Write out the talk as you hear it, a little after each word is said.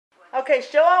Okay,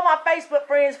 show all my Facebook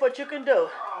friends what you can do.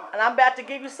 And I'm about to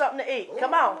give you something to eat.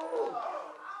 Come on.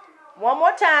 One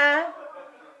more time.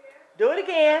 Do it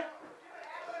again.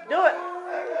 Do it.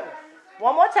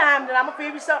 One more time, then I'm going to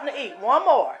feed you something to eat. One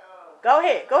more. Go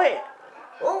ahead. Go ahead.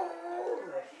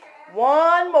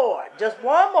 One more. Just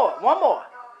one more. One more.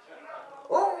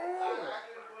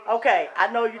 Okay,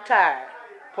 I know you're tired.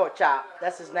 Pork Chop.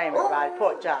 That's his name, everybody.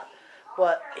 Pork Chop.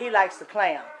 But he likes the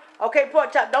clam. Okay,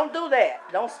 Pork Chop, don't do that.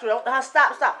 Don't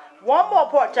stop. One more,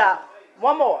 Pork Chop.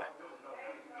 One more.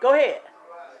 Go ahead.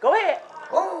 Go ahead.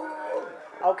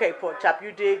 Okay, Pork Chop,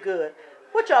 you did good.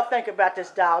 What y'all think about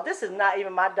this dog? This is not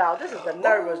even my dog. This is the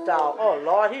nervous dog. Oh,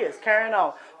 Lord, he is carrying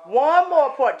on. One more,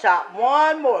 Pork Chop.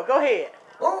 One more. Go ahead.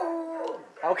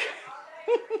 Okay.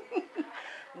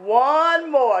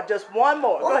 One more. Just one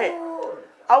more. Go ahead.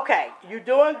 Okay, you're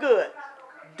doing good.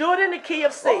 Do it in the key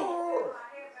of C.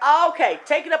 Okay,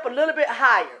 take it up a little bit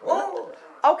higher.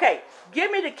 Okay,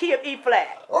 give me the key of E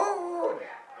flat.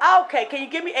 Okay, can you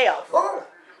give me F?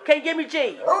 Can you give me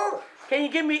G? Can you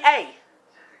give me A?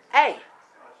 A.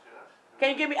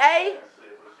 Can you give me A?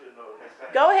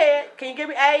 Go ahead. Can you give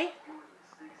me A?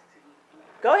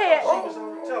 Go ahead.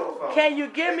 Can you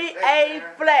give me A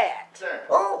flat?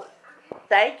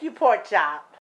 Thank you, Pork Chop.